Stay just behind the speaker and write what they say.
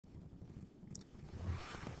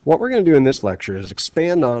What we're going to do in this lecture is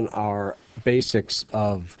expand on our basics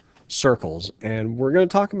of circles, and we're going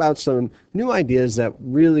to talk about some new ideas that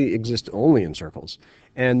really exist only in circles.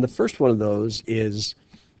 And the first one of those is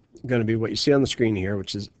going to be what you see on the screen here,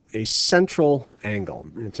 which is a central angle.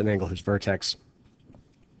 It's an angle whose vertex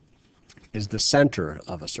is the center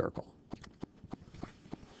of a circle.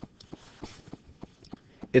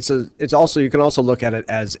 It's also, you can also look at it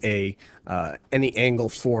as any angle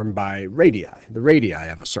formed by radii, the radii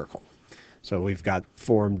of a circle. So we've got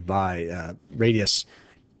formed by radius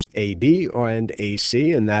AB and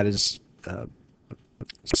AC, and that is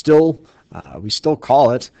we still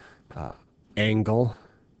call it angle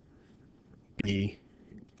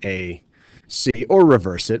BAC, or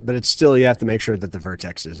reverse it, but it's still, you have to make sure that the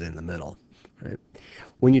vertex is in the middle. Right?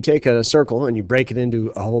 When you take a circle and you break it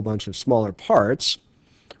into a whole bunch of smaller parts,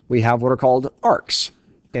 we have what are called arcs.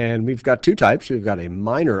 And we've got two types. We've got a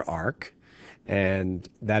minor arc, and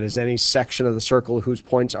that is any section of the circle whose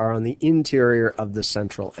points are on the interior of the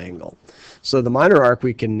central angle. So the minor arc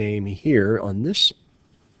we can name here on this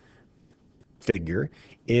figure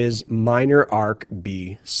is minor arc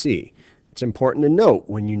BC. It's important to note,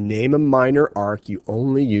 when you name a minor arc, you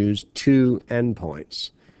only use two endpoints.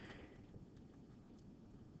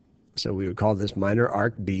 So we would call this minor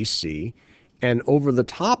arc BC. And over the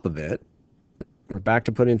top of it, we're back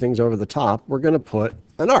to putting things over the top, we're going to put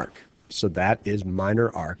an arc. So that is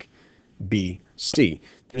minor arc BC.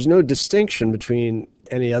 There's no distinction between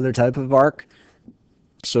any other type of arc.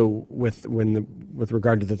 So with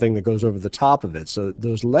regard to the thing that goes over the top of it, so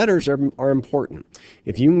those letters are important.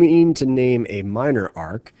 If you mean to name a minor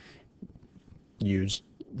arc, use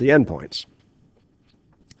the endpoints.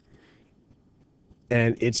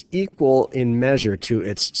 And it's equal in measure to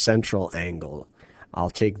its central angle. I'll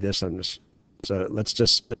take this so let's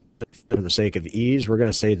just, for the sake of ease, we're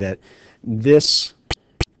going to say that this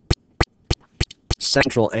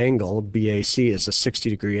central angle, BAC, is a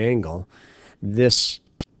 60-degree angle. This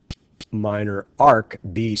minor arc,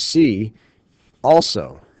 BC,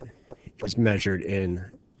 also is measured in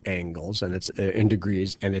angles, and it's in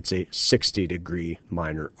degrees, and it's a 60-degree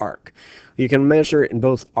minor arc. You can measure it in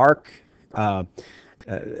both arc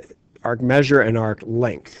measure and arc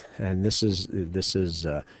length, and this is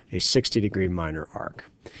a 60-degree minor arc.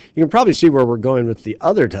 You can probably see where we're going with the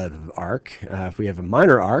other type of arc. If we have a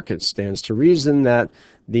minor arc, it stands to reason that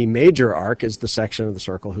the major arc is the section of the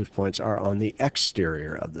circle whose points are on the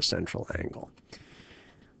exterior of the central angle.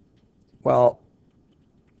 Well,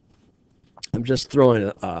 I'm just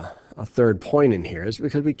throwing a third point in here, is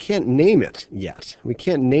because we can't name it yet. We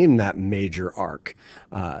can't name that major arc.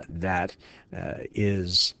 That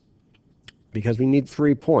is because we need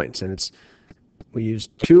 3 points, and we use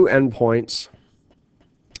 2 endpoints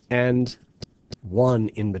and 1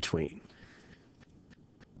 in between.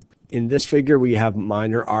 In this figure, we have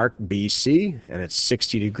minor arc BC, and it's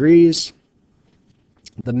 60 degrees.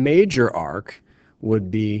 The major arc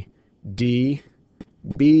would be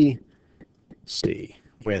DBC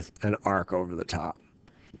with an arc over the top.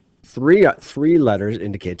 Three letters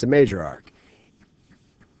indicates a major arc.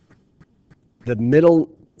 The middle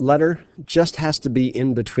letter just has to be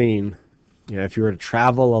in between. If you were to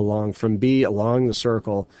travel along from B along the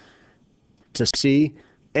circle to C,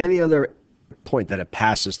 any other point that it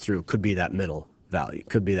passes through could be that middle value,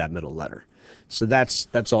 could be that middle letter. So that's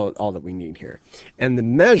all that we need here. And the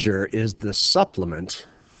measure is the supplement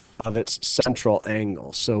of its central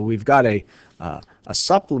angle. So we've got a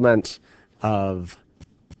supplement of,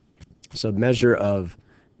 so measure of,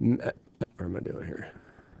 where am I doing here?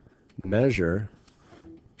 Measure,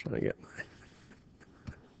 trying to get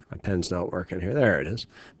my pen's not working here. There it is.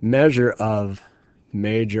 Measure of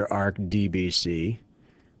major arc DBC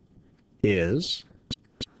is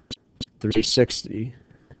 360.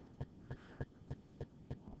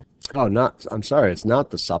 Oh, I'm sorry, it's not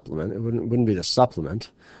the supplement. It wouldn't be the supplement.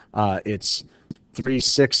 It's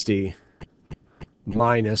 360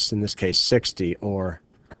 minus, in this case, 60, or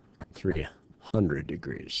 300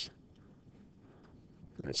 degrees.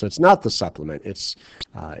 Right, so it's not the supplement. It's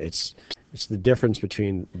the difference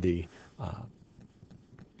between the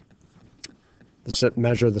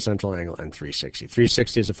measure of the central angle and 360.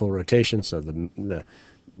 360 is a full rotation, so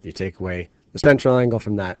you take away the central angle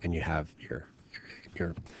from that, and you have your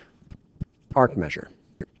arc measure.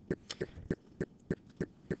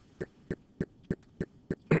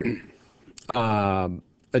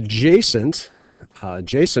 Adjacent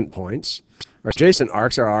points, or adjacent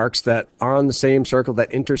arcs, are arcs that are on the same circle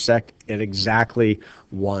that intersect at exactly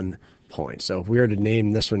 1 point. So if we were to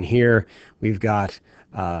name this one here, we've got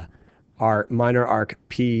our minor arc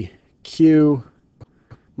PQ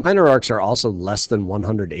Minor arcs are also less than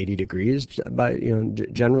 180 degrees, by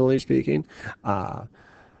generally speaking,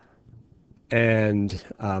 and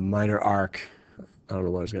minor arc. I don't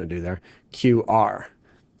know what I was going to do there. QR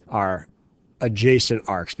are adjacent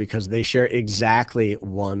arcs because they share exactly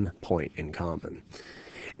one point in common.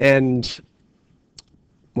 And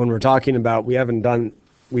when we're talking about,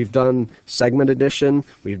 we've done segment addition,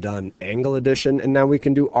 we've done angle addition, and now we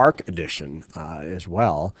can do arc addition as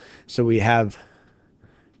well. So we have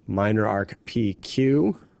minor arc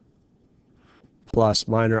PQ plus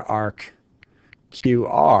minor arc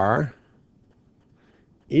QR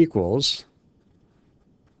equals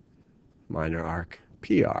minor arc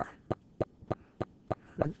PR.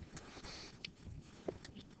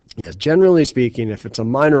 Because generally speaking, if it's a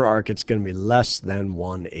minor arc, it's going to be less than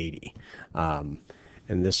 180. And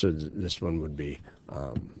this one would be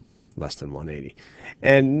less than 180.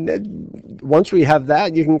 And once we have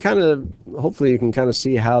that, you can hopefully you can kind of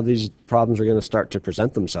see how these problems are going to start to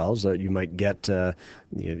present themselves. That you might get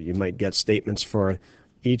you might get statements for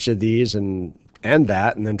each of these and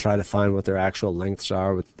that, and then try to find what their actual lengths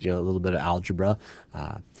are with a little bit of algebra.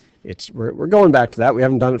 We're going back to that. We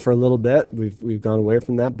haven't done it for a little bit. We've gone away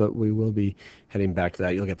from that, but we will be heading back to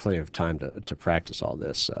that. You'll get plenty of time to practice all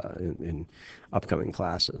this in upcoming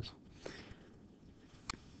classes.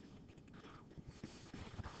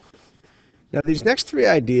 Now, these next three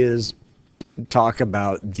ideas talk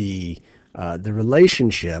about the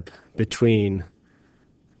relationship between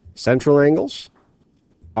central angles,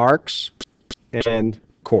 arcs, and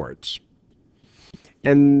chords.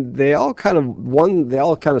 And they all kind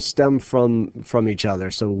of stem from each other.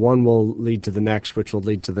 So one will lead to the next, which will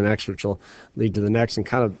lead to the next, which will lead to the next, and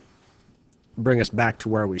kind of bring us back to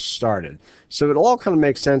where we started. So it all kind of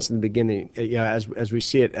makes sense in the beginning, as we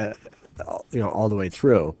see it, all the way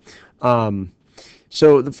through.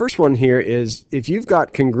 So the first one here is, if you've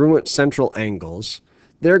got congruent central angles,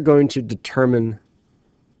 they're going to determine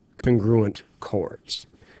congruent chords.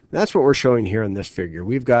 That's what we're showing here in this figure.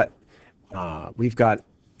 We've got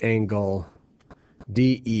angle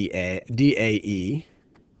DAE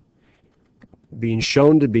being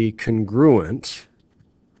shown to be congruent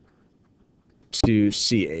to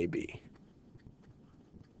CAB.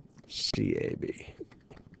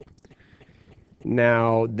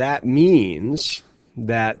 Now that means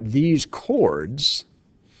that these chords,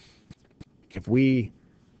 if we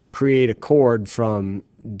create a chord from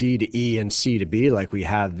D to E and C to B like we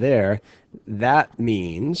have there, that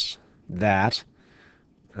means that,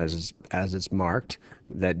 as it's marked,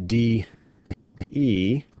 that DE,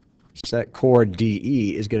 set chord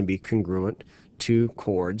DE is going to be congruent to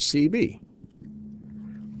chord CB.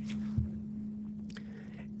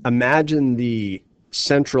 Imagine the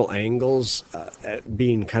central angles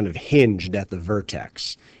being kind of hinged at the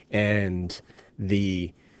vertex, and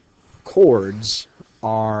the chords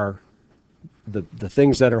are the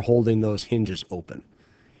things that are holding those hinges open.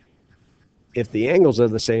 If the angles are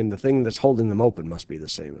the same, the thing that's holding them open must be the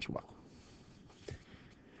same as well.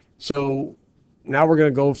 So now we're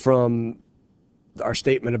going to go from our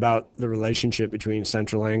statement about the relationship between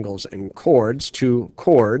central angles and chords to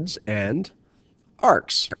chords and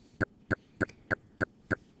arcs.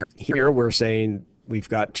 Here we're saying we've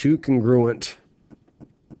got two congruent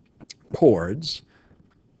chords.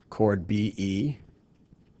 Chord BE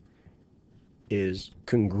is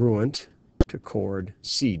congruent to chord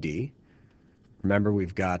CD. Remember,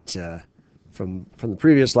 we've got from the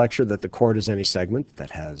previous lecture that the chord is any segment that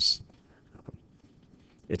has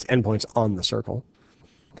its endpoints on the circle.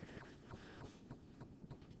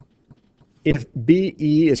 If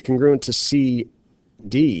BE is congruent to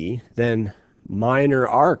CD, then minor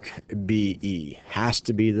arc BE has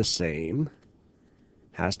to be the same,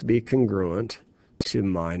 has to be congruent to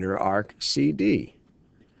minor arc CD.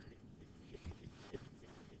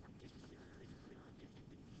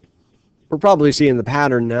 We're probably seeing the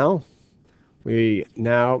pattern now. We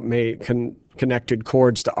now connected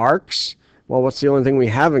chords to arcs. Well, what's the only thing we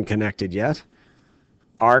haven't connected yet?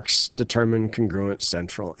 Arcs determine congruent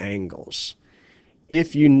central angles.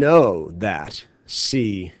 If you know that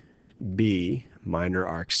CB, minor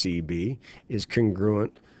arc CB, is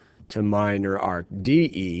congruent to minor arc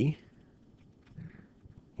DE,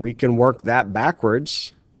 we can work that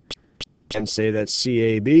backwards and say that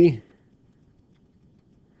CAB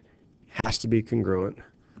has to be congruent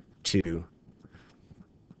to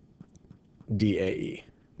DAE.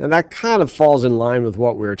 Now that kind of falls in line with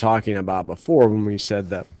what we were talking about before when we said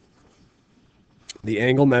that the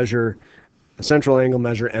angle measure, the central angle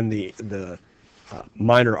measure, and the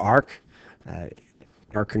minor arc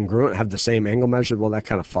are congruent, have the same angle measure. Well, that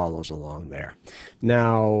kind of follows along there.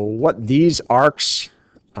 Now, what these arcs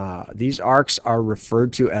these arcs are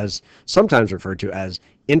sometimes referred to as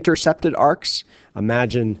intercepted arcs.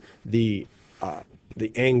 Imagine the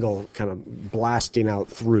angle kind of blasting out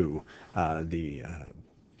through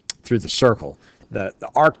through the circle. The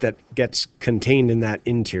arc that gets contained in that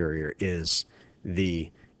interior is the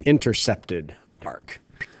intercepted arc.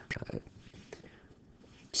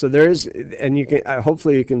 So there is, and you can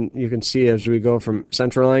hopefully you can see as we go from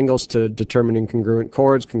central angles to determining congruent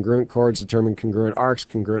chords determine congruent arcs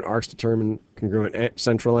determine congruent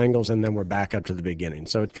central angles, and then we're back up to the beginning.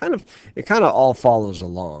 So it kind of all follows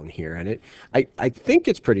along here, and I think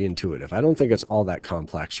it's pretty intuitive. I don't think it's all that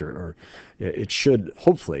complex, or it should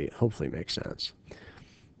hopefully make sense.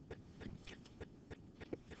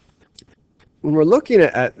 When we're looking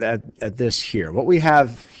at this here, what we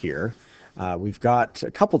have here, we've got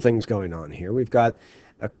a couple things going on here. We've got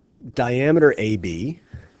a diameter AB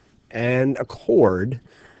and a chord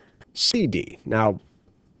CD. Now,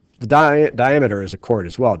 the diameter is a chord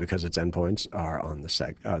as well because its endpoints are on the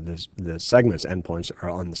segment's endpoints are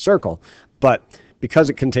on the circle. But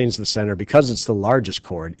because it contains the center, because it's the largest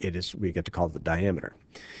chord, we get to call it the diameter.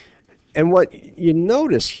 And what you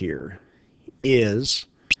notice here is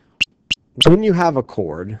when you have a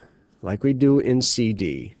chord, like we do in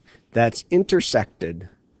CD, that's intersected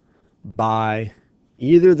by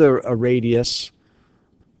either a radius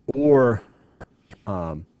or,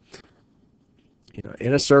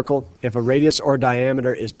 in a circle, if a radius or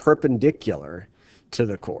diameter is perpendicular to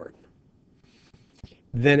the chord,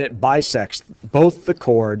 then it bisects both the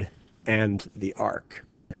chord and the arc.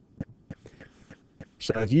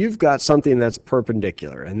 So if you've got something that's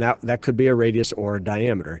perpendicular, and that could be a radius or a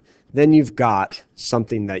diameter, then you've got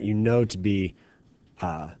something that you know to be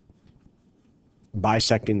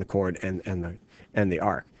bisecting the chord and the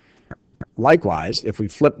arc. Likewise, if we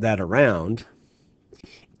flip that around,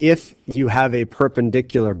 if you have a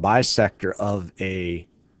perpendicular bisector of a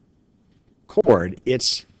chord,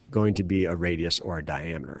 it's going to be a radius or a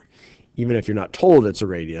diameter, even if you're not told it's a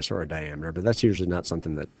radius or a diameter, but that's usually not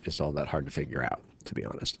something that is all that hard to figure out, to be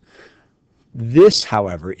honest. This,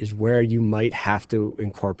 however, is where you might have to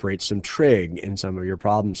incorporate some trig in some of your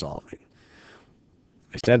problem solving.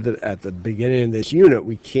 I said that at the beginning of this unit,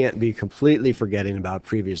 we can't be completely forgetting about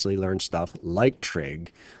previously learned stuff like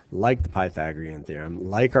trig, like the Pythagorean theorem,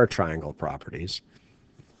 like our triangle properties.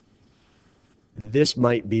 This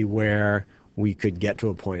might be where we could get to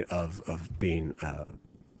a point of being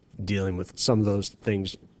dealing with some of those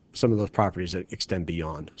things, some of those properties that extend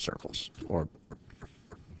beyond circles, or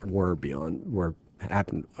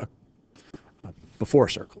happened before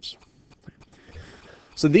circles.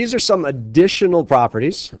 So these are some additional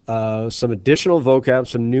properties, some additional vocab,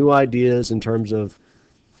 some new ideas in terms of,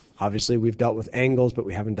 obviously we've dealt with angles, but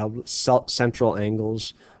we haven't dealt with central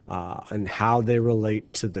angles and how they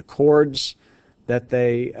relate to the chords that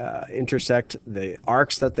they intersect, the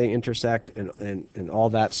arcs that they intersect, and all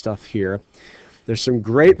that stuff here. There's some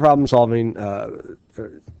great problem solving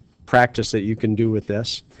practice that you can do with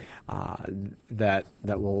this that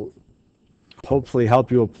will hopefully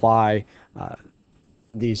help you apply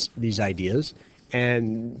these ideas.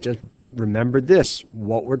 And just remember this,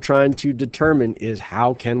 what we're trying to determine is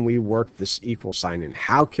how can we work this equal sign, and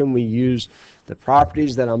how can we use the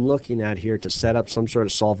properties that I'm looking at here to set up some sort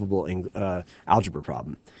of solvable algebra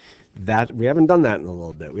problem. That we haven't done that in a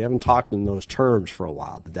little bit. We haven't talked in those terms for a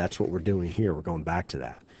while, but that's what we're doing here. We're going back to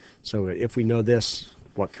that. So if we know this,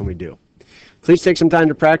 what can we do? Please take some time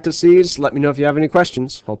to practice these. Let me know if you have any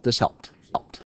questions. Hope this helped.